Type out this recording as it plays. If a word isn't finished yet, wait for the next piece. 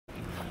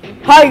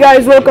Hi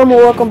guys,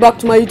 welcome back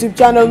to my YouTube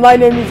channel. My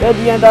name is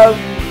Eddie and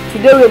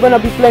today we're gonna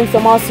be playing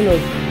some Arsenal.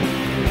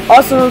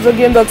 Arsenal is a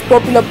game that's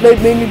popular,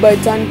 played mainly by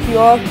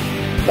Tankior.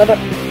 But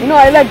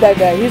I like that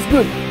guy, he's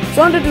good.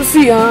 So I wanted to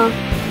see, do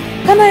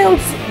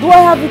I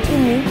have it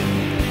in me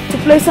to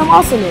play some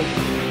Arsenal?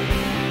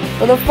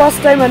 For the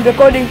first time I'm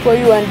recording for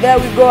you, and there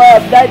we go, I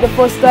have died the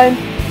first time.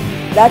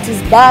 That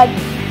is bad.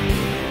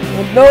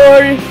 But don't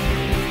worry,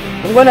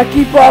 I'm gonna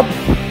keep up.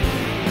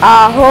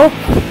 I hope.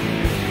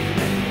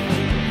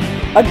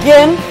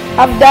 Again,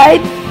 I've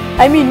died.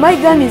 I mean, my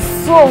gun is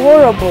so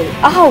horrible.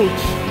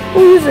 Ouch!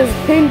 Who uses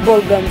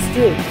paintball guns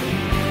still?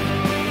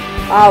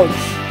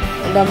 Ouch!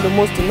 And I'm the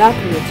most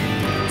inaccurate.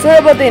 Sorry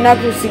about the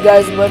inaccuracy,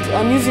 guys, but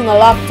I'm using a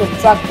laptop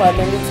trackpad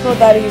and it's not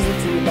that easy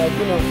to,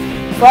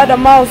 if I had a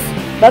mouse.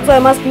 That's why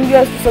I'm asking you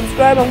guys to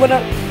subscribe. I'm gonna,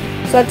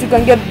 so that you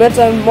can get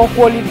better and more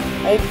quality.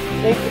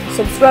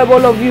 Subscribe,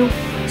 all of you,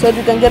 so that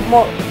you can get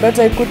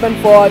better equipment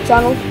for our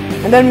channel,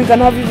 and then we can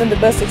have even the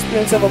best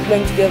experience ever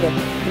playing together.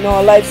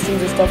 Our live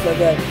streams and stuff like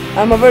that.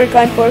 I'm a very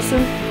kind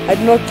person. I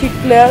do not kick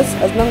players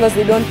as long as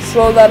they don't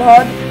troll that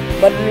hard.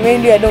 But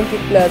mainly I don't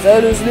kick players. I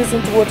always listen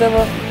to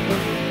whatever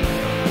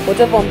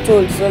I'm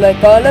told. So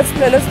let's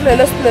play.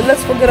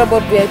 Let's forget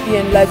about VIP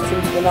and live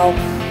streams for now.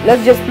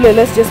 Let's just play.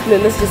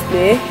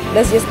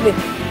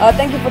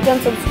 Thank you for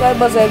 10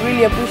 subscribers. I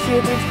really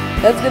appreciate it.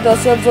 Let's get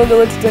ourselves all the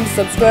way to 20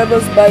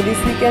 subscribers by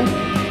this weekend.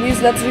 Please,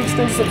 let's reach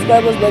 20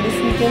 subscribers by this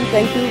weekend.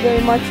 Thank you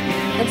very much.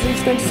 Let's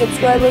reach 20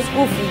 subscribers.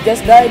 Oof, you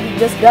just died.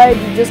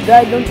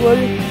 Don't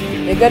worry.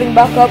 You're getting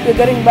back up.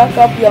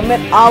 You're met.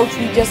 Ouch,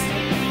 we just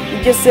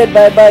said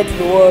bye-bye to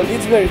the world.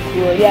 It's very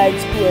cruel. Yeah,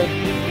 it's cruel.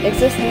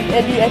 Excess with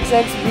Eddie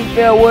XX,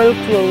 prepare world,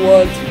 cruel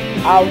world.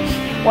 Ouch.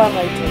 What am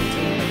I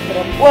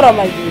doing? What am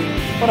I doing?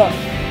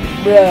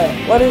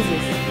 Bruh, what is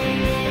this?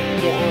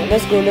 Yeah,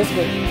 let's go.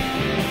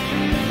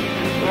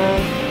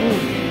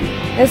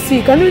 Let's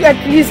see, can we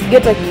at least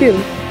get a kill?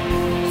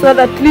 So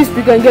that at least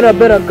we can get a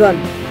better gun.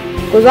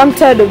 Because I'm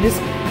tired of this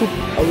poop.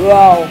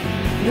 Wow,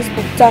 this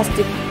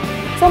pooptastic.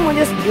 Someone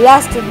just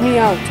blasted me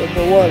out of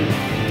the world.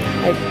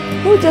 Like,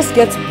 who just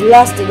gets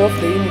blasted off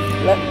the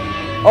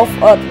off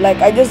Earth? Like,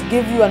 I just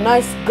give you a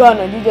nice gun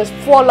and you just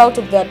fall out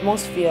of the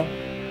atmosphere.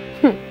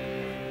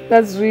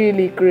 That's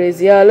really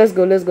crazy. Yeah, let's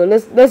go.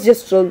 Let's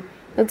just troll.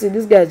 Let's see,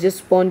 this guy just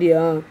spawned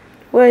here.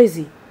 Where is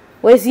he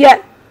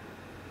at?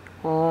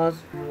 Oh,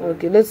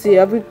 okay, let's see.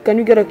 Can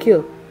we get a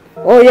kill?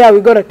 Oh yeah, we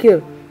got a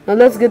kill. Now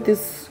let's get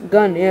this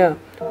gun. Yeah,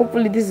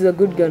 hopefully this is a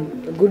good gun.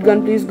 A good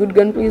gun, please. Good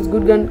gun, please.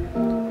 Good gun,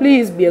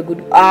 please be a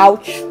good.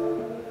 Ouch!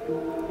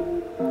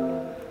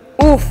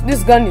 Oof!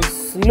 This gun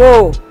is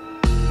slow.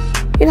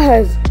 It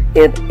has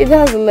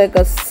like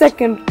a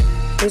second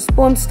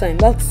response time.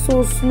 That's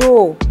so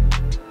slow.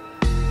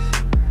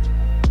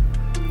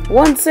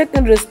 1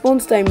 second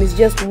response time is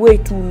just way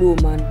too low,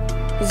 man.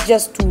 It's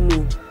just too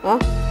low, huh?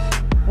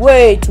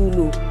 Way too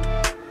low.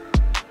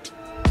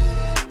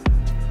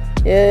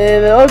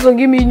 Yeah, also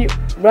give me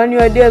brand new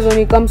ideas when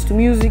it comes to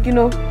music,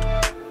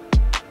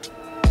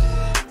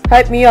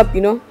 Hype me up,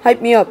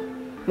 Hype me up.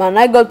 Man,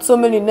 I got so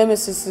many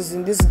nemesis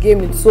in this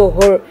game. It's so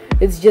horror.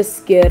 It's just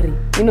scary,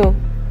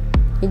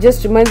 It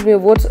just reminds me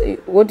of what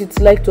it's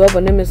like to have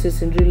a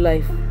nemesis in real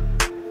life.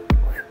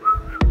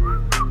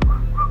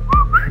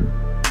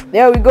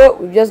 There we go.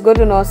 We've just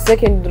gotten our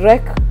second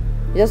wreck.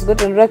 Just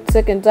gotten wrecked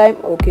second time.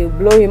 Okay,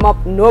 blow him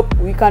up. Nope,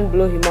 we can't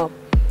blow him up.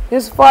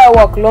 This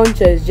firework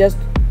launcher is just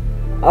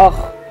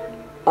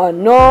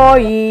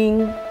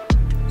annoying.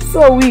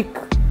 So weak.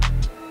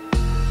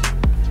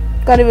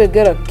 Can't even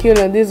get a kill,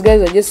 and these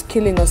guys are just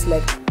killing us,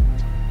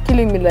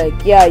 killing me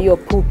like, yeah, you're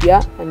poop,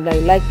 yeah, and I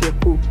like your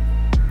poop.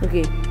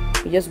 Okay,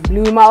 we just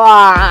blew him up.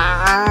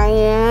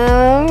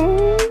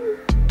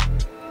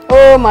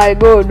 Oh my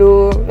god,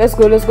 oh. Let's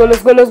go.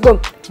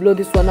 Blow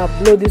this one up.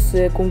 Blow this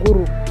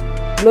kunguru.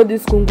 Blow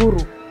this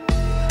kunguru.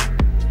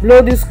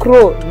 Blow this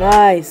crow.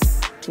 Nice.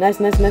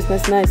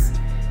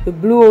 We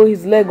blew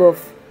his leg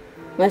off.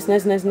 Nice.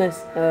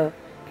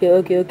 Okay.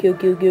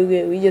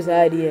 We just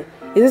hide here.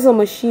 Is this a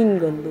machine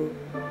gun though?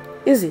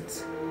 Is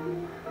it?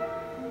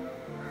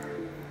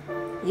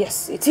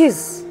 Yes, it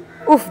is.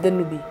 Oof, the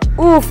newbie.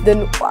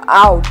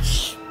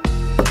 Ouch.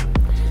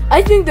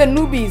 I think the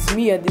newbie is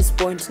me at this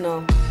point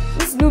now.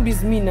 This noob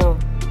is me now.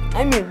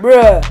 I mean,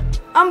 bruh,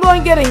 I'm the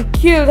one getting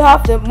killed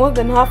more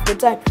than half the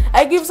time.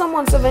 I give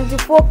someone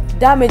 74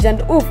 damage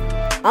and oof,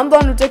 I'm the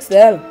one who takes the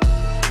L.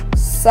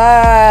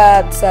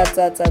 Sad.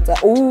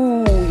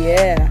 Ooh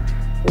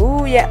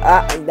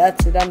yeah.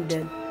 That's it, I'm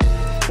dead.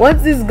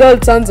 Once this girl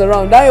turns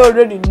around, I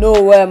already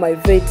know where my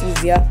fate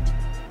is, yeah.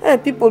 Hey,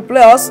 people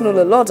play Arsenal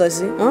a lot, I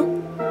see, huh?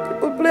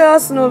 People play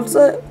Arsenal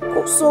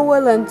so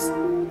well, and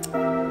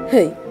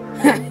hey.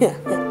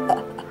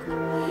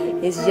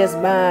 It's just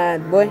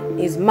mad, boy.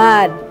 He's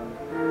mad.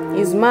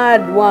 He's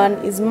mad,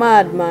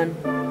 man.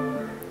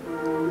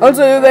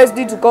 Also, you guys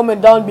need to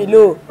comment down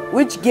below.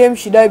 Which game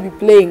should I be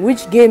playing?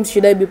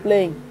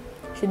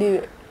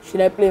 Should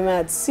I play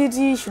Mad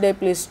City? Should I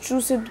play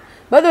Strucid?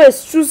 By the way,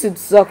 Strucid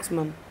sucks,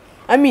 man.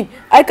 I mean,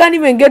 I can't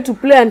even get to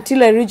play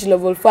until I reach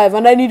level 5,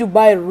 and I need to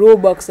buy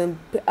Robux, and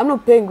I'm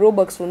not paying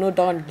Robux for no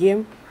darn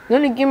game. The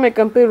only game I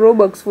can pay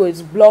Robux for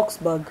is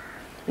Bloxburg,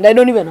 and I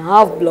don't even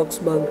have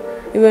Bloxburg,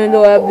 even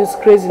though I have this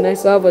crazy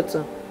nice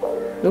avatar.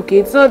 Okay,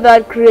 it's not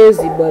that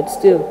crazy, but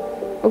still.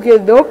 Okay,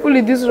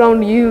 hopefully this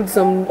round yields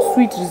some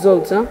sweet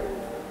results, huh?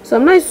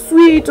 Some nice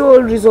sweet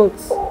old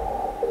results.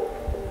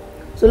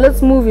 So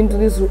let's move into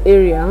this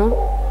area, huh?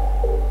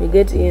 We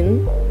get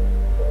in.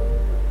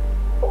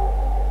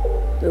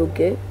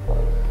 Okay.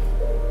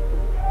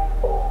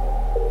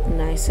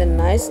 Nice and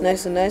nice,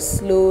 nice and nice.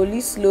 Slowly,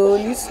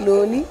 slowly,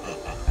 slowly.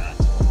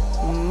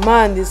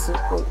 Man, this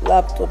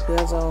laptop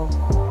has a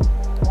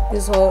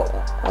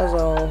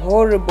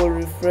horrible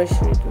refresh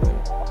rate, man.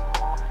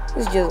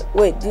 It's just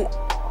wait.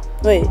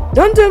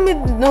 Don't tell me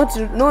no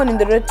one in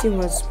the red team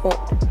has spawned.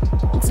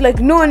 It's like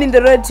no one in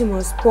the red team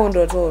has spawned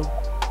at all.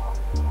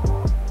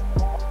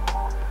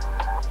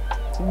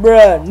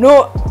 Bruh,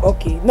 no.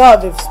 Okay, now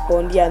they've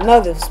spawned. Yeah, now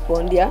they've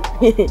spawned. Yeah,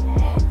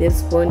 they've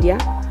spawned. Yeah.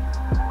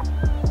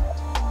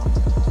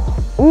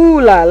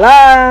 Ooh la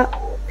la.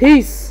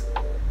 Peace.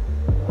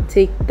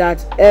 Take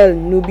that L,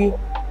 newbie.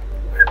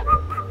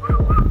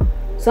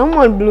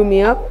 Someone blew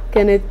me up.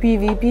 Can it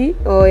PvP?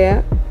 Oh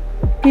yeah,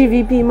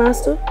 PvP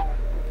master.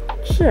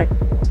 Check.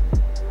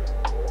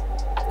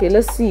 Okay,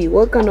 let's see.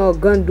 What can our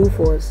gun do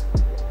for us?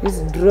 This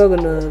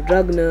Dragunov.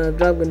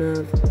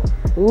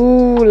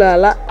 Ooh la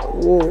la.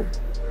 Whoa.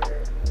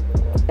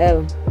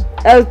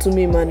 L to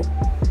me, man.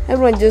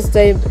 Everyone just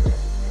type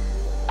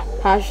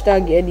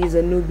hashtag Eddie's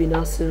a newbie in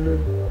Arsenal,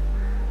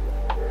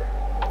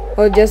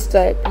 or just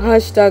type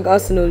hashtag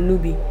Arsenal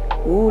newbie.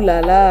 Ooh la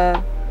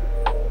la.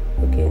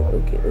 Okay.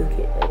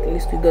 At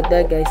least we got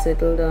that guy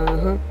settled.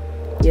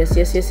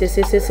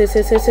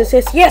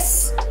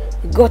 Yes.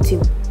 We got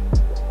him.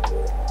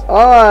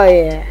 Oh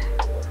yeah.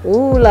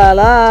 Ooh la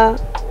la.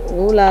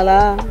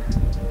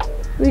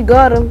 We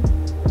got him.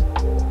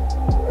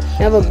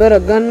 Have a better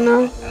gun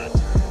now.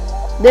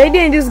 The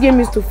idea in this game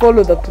is to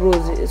follow the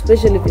pros,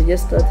 especially if you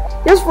just start.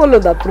 Just follow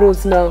the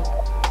pros now.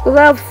 Because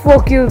I have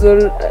 4 kills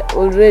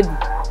already.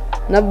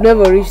 And I've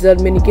never reached that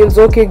many kills.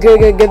 Okay,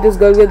 get this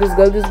girl.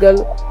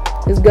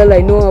 This girl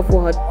I know her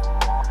for her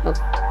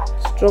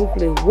strong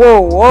play.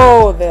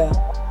 Whoa there.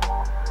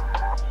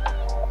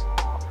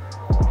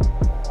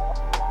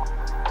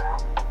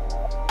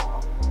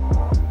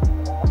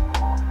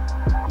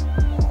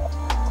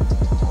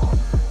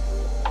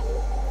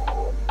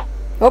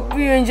 Hope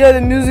you enjoy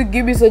the music.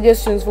 Give me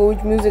suggestions for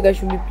which music I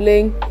should be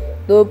playing.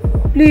 Though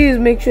please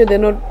make sure they're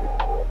not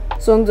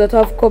songs that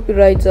have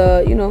copyright.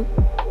 You know,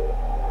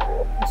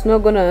 it's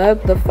not gonna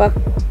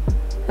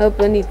help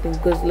anything,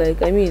 because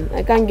like I mean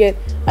I can't get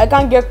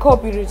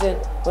copywritten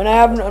when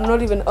I'm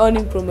not even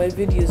earning from my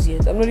videos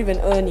yet. I'm not even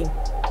earning,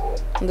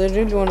 and I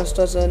really want to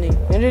start earning.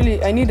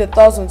 I need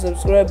 1,000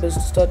 subscribers to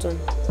start on,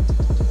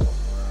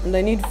 and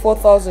I need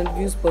 4,000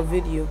 views per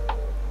video.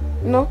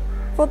 You know,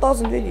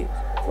 4,000 videos.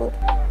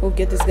 Oh,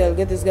 get this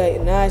guy.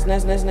 Nice.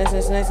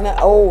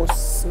 Oh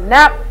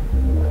snap,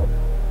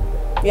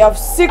 we have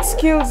 6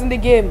 kills in the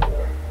game.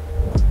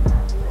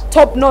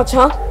 Top notch,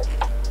 huh?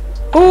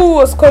 Who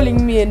was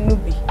calling me a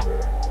newbie?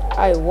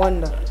 I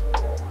wonder.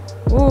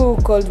 Who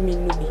called me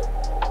newbie?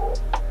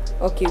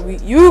 Okay,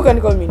 you can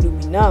call me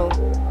newbie now,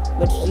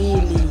 but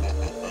really,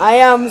 I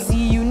am the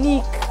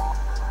unique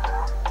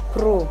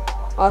pro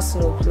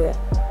Arsenal player.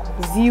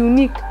 The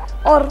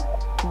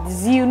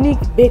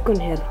unique bacon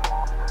hair.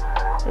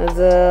 As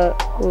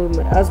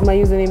my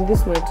username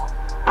this much.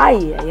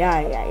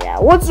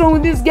 What's wrong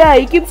with this guy?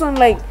 He keeps on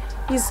like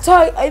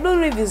I don't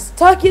know if he's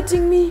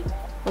targeting me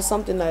or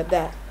something like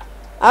that.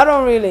 I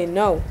don't really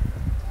know,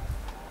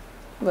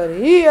 but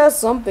he has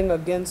something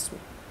against me.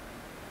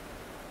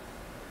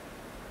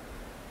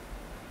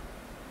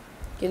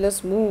 Okay,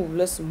 let's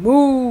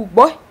move,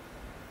 boy.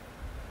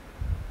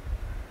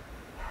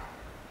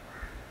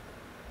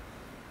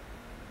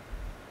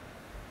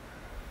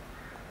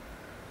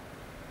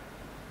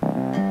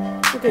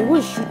 Okay, who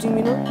is shooting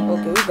me now?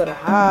 Okay, we got a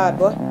hard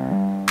boy.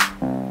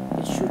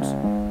 It shoots.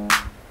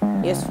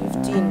 Yes,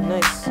 15.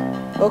 Nice.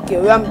 Okay,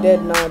 I'm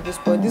dead now at this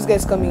point. This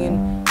guy's coming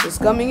in. He's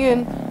coming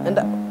in, and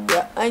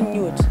yeah, I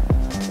knew it.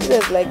 He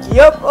was like,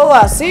 yup. Oh,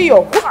 I see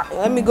you.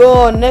 Let me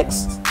go on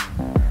next.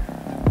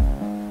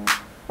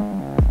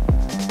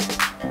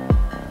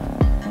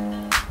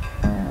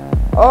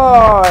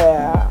 Oh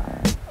yeah.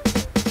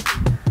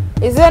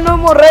 Is there no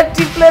more red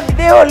team left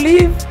today or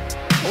leave?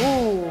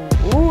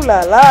 Ooh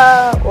la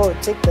la. Oh,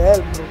 take the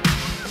L, bro.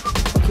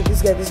 Okay,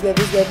 this guy,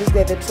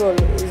 the troll.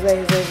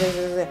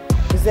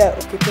 Is there.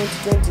 Okay,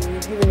 20. We're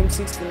giving him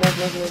 60. Nice.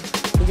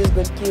 He just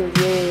got killed.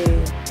 Yeah.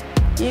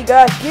 He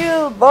got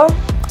killed, boy.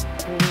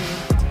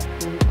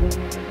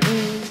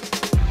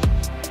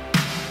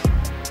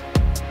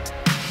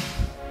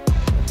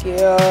 Okay,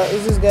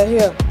 is this guy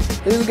here?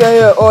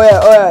 Oh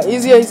yeah.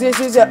 He's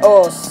here.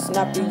 Oh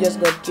snap, you just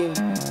got killed.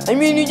 I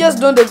mean, you just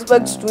don't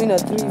expect to win a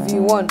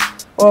 3v1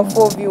 or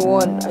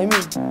 4v1. I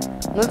mean,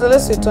 not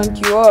unless you tank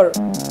or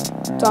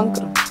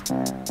tanker.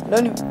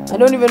 I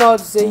don't even know how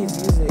to say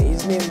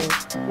his name.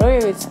 don't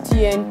know if it's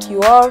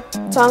TNQR,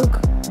 tank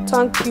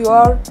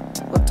QR,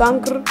 or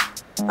tanker.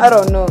 I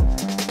don't know.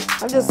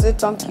 I just say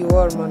tank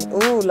QR, man.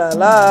 Ooh la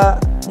la.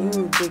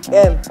 You take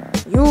L.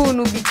 You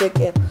newbie take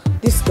L.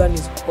 This gun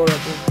is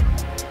horrible.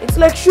 It's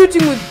like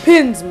shooting with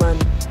pins, man.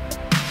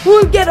 Who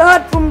will get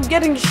hurt from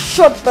getting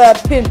shot by a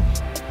pin?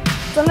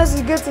 So unless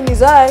it gets in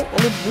his eye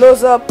and it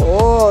blows up.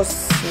 Oh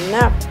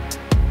snap.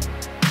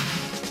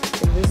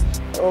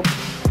 Oh,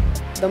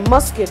 the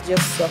musket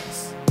just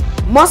sucks.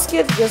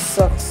 Musket just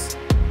sucks.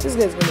 This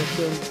guy's gonna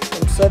kill me.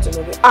 I'm certain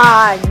of it.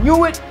 I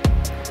knew it.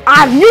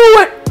 I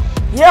knew it.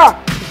 Yeah,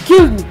 he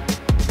killed me.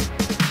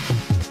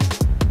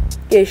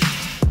 Ish.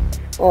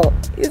 Oh,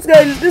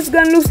 this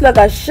gun looks like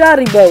a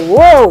shotty, but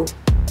whoa,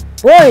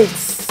 boy, it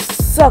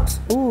sucks.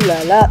 Ooh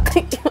la la.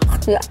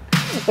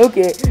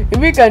 Okay, if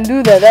we can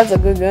do that, that's a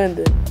good gun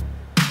then.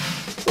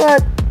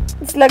 But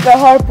it's like a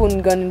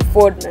harpoon gun in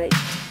Fortnite.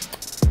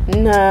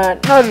 Nah,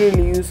 not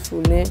really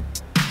useful, eh?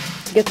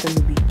 Get the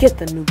newbie, get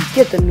the newbie,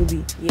 get the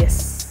newbie.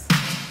 Yes.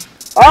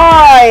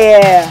 Oh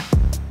yeah.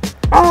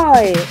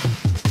 Oh yeah.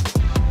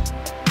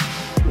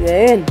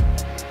 We're in.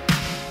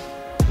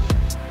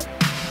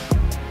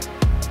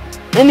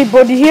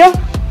 Anybody here?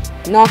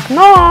 Knock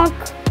knock.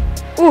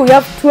 Oh, you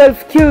have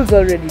 12 kills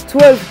already.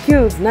 12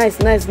 kills. Nice,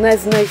 nice,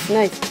 nice, nice,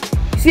 nice.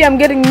 See, I'm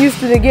getting used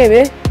to the game,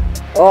 eh?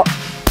 Oh.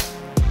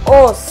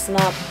 Oh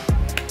snap.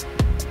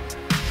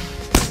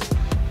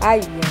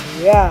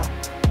 Yeah.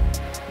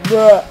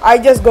 Bruh, I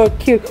just got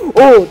killed.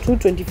 Oh,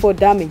 224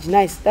 damage.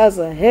 Nice. That's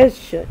a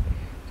headshot.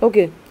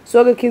 Okay,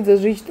 Swagger Kids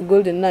has reached the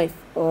golden knife.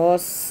 Oh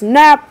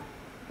snap.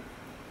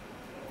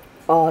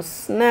 Oh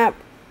snap.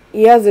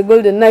 He has a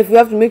golden knife. We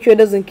have to make sure it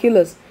doesn't kill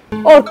us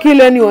or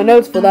kill anyone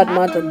else for that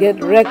matter.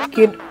 Get wrecked,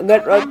 kid.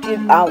 Get wrecked,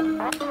 kid. Out.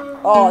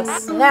 Oh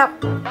snap.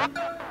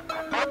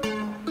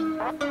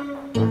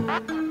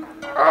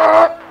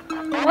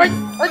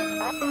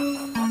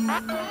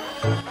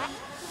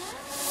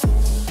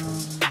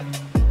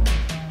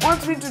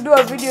 Want me to do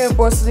a video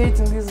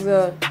impersonating these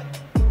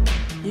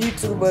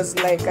YouTubers?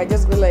 Like, I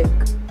just go like,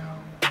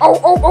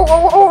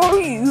 oh,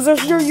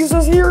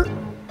 users here,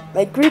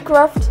 like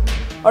Recraft,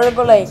 or I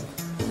go like,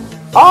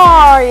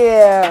 oh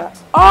yeah,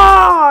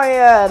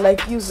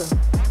 like user,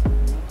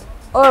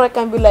 or I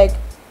can be like,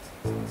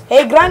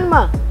 hey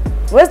grandma,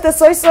 where's the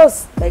soy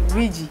sauce, like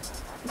VG.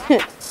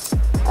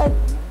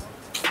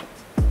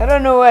 I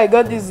don't know where I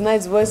got these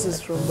nice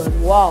voices from, but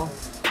wow,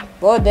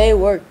 but they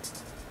work.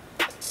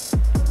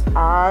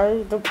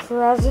 I, the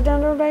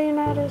president of the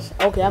United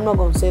States. Okay, I'm not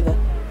gonna say that.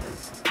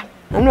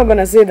 I'm not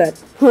gonna say that.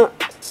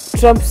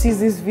 Trump sees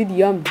this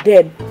video, I'm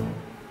dead.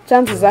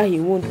 Chances are he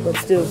won't, but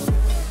still.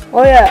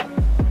 Oh yeah,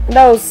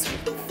 that was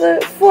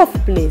 4th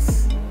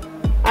place.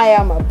 I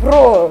am a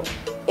pro.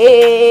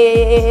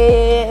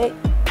 Hey.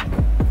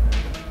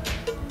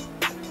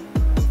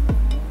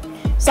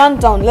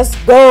 Suntown, let's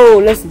go,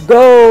 let's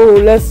go,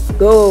 let's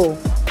go.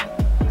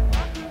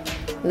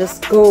 Let's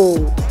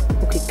go.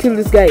 Okay, kill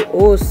this guy.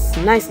 Oh,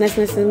 nice. We're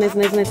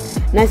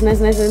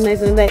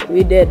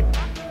dead.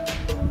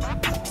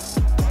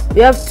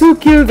 We have 2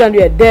 kills and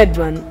we are dead,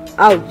 man.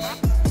 Ouch.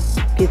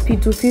 Okay,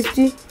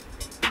 P250.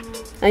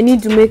 I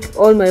need to make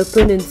all my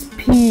opponents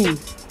pee.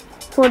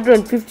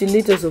 250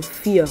 liters of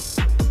fear.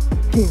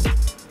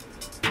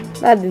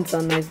 That didn't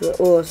sound nice though.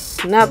 Oh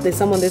snap, there's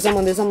someone.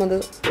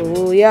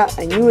 Oh yeah,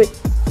 I knew it.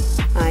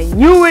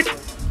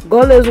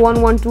 Goal is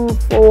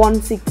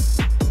 112416.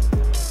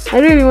 I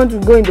really want to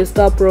go in the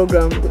star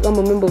program, become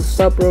a member of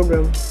star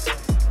program.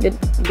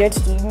 Get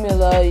to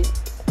email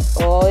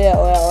oh yeah,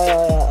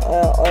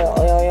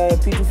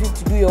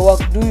 P250, do your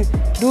work,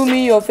 do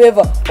me your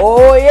favor.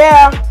 Oh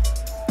yeah,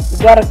 you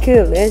gotta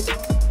kill, eh?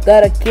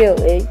 Gotta kill,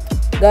 yeah.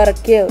 Gotta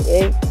kill,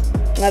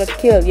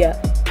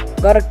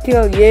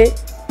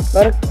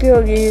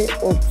 yeah.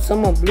 Oh,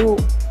 someone blew.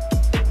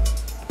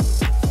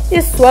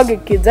 These Swagger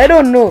Kids, I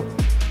don't know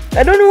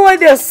why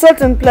there are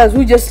certain players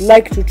who just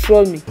like to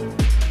troll me.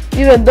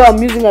 Even though I'm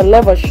using a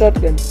lever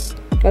shotgun.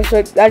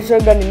 That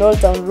shotgun in Old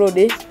Town Road,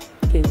 eh?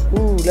 Okay,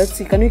 ooh, let's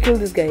see. Can we kill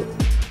this guy?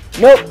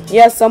 Nope.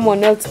 Yes,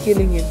 someone else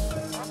killing him.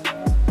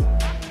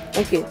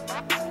 Okay.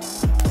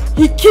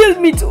 He killed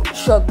me too.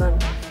 Shotgun.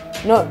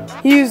 No,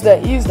 he used the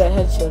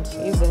headshot.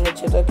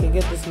 Okay,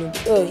 get this new.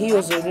 Oh, he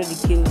was already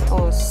killed.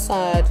 Oh,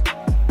 sad.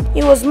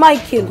 It was my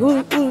kill.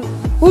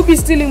 Who be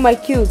stealing my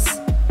kills?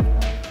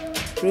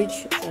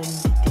 Rich and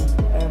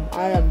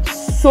I am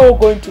so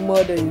going to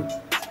murder you.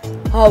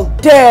 How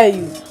dare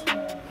you?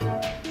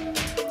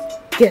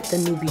 Get the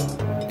newbie.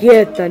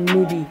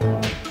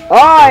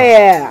 Oh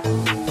yeah.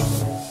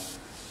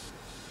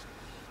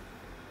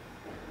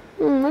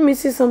 Let me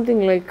see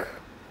something like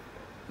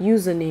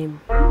username.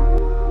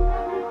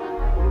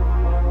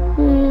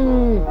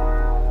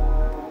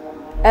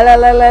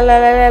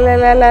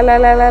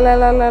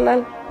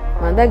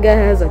 Man, that guy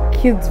has a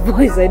kid's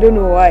voice. I don't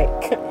know why.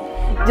 It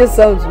just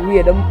sounds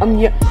weird. I'm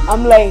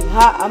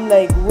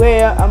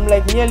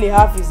like nearly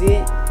half his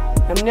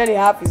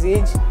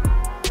age.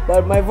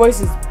 But my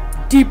voice is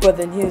deeper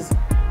than his.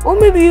 Or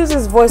maybe use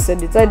his voice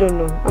edits. I don't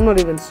know. I'm not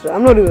even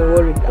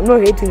worried. I'm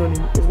not hating on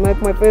him. He's my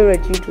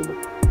favorite YouTuber.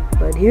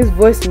 But his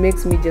voice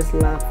makes me just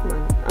laugh,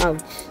 man.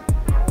 Ouch.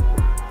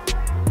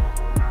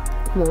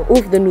 Come on,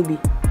 oof the newbie.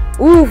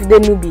 Oof the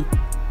newbie.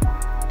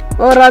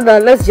 Or rather,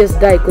 let's just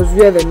die because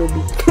we are the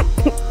newbie.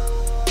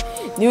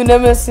 New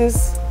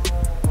nemesis.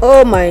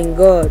 Oh my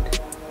god.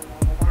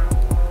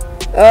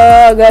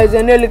 Guys,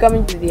 we're nearly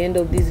coming to the end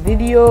of this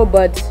video,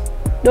 but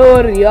don't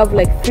worry, you have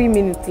like 3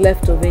 minutes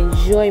left of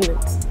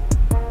enjoyment.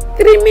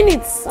 3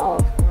 minutes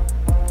of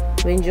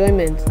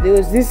enjoyment.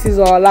 This is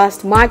our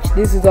last match.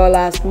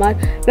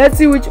 Let's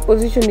see which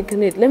position we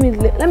can hit. Let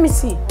me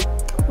see.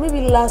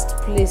 Maybe last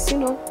place, you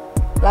know.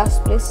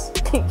 Last place.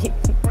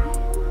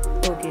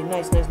 Okay,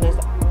 nice.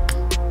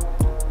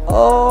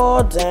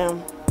 Oh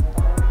damn.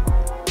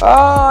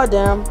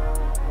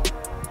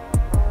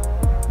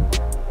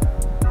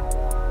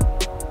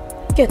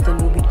 Get the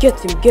newbie, get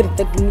him, get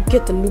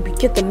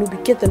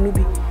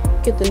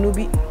the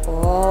newbie.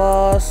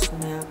 Oh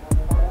snap.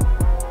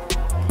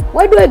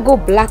 Why do I go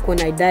black when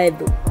I die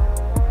though?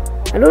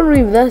 I don't know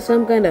if that's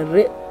some kind of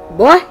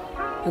boy,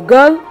 a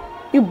girl,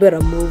 you better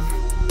move.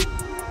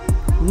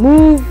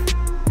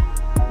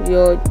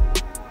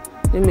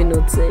 Let me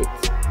not say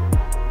it.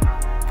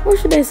 Or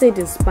should I say it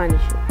in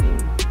Spanish?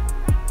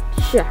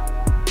 Sure.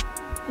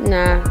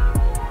 Nah.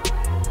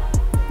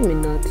 Let me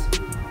not.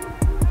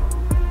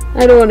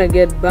 I don't want to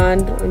get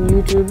banned on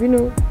YouTube, you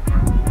know.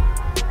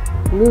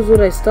 Lose what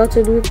I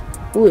started with.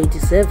 Ooh,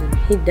 87.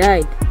 He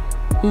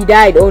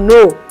died. Oh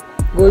no.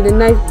 Golden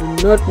Knife, do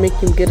not make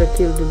him get a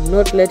kill. Do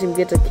not let him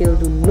get a kill.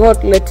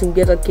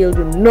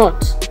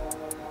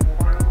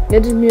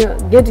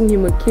 Getting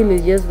him a kill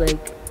is just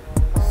like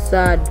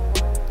sad.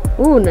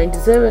 Ooh,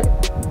 97.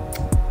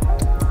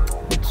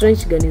 The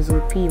trench gun is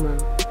OP, man.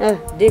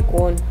 Deck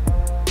 1.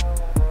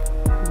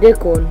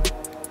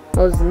 I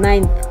was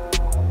 9th.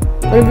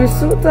 And if you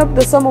suit up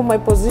the sum of my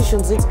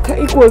positions, it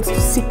equals to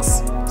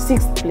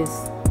 6th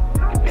place.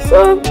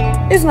 So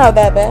it's not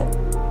that bad.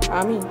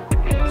 I mean,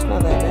 it's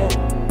not that bad.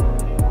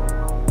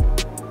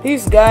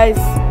 Peace, guys.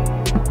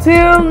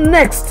 Till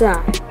next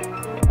time.